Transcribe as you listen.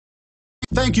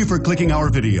Thank you for clicking our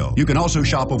video. You can also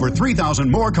shop over 3,000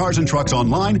 more cars and trucks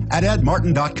online at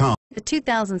edmartin.com. The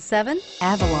 2007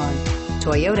 Avalon.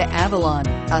 Toyota Avalon,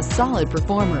 a solid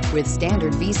performer with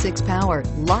standard V6 power,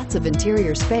 lots of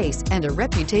interior space, and a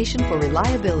reputation for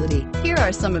reliability. Here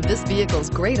are some of this vehicle's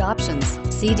great options: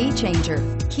 CD changer,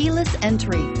 keyless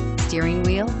entry, steering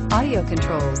wheel audio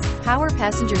controls, power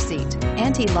passenger seat,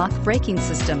 anti-lock braking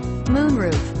system,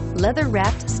 moonroof,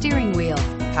 leather-wrapped steering wheel,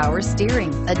 power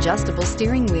steering, adjustable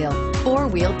steering wheel,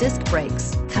 four-wheel disc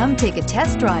brakes. Come take a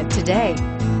test drive today.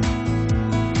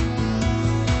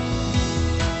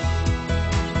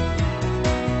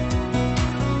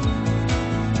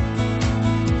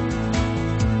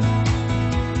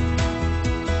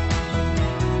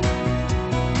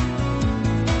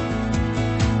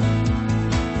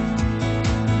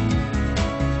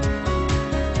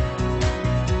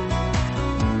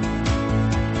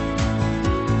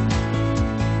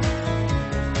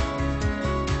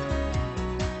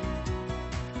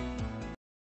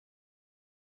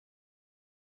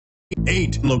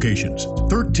 Eight locations,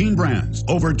 13 brands,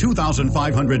 over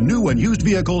 2,500 new and used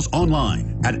vehicles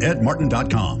online at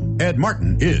edmartin.com. Ed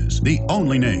Martin is the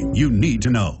only name you need to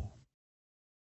know.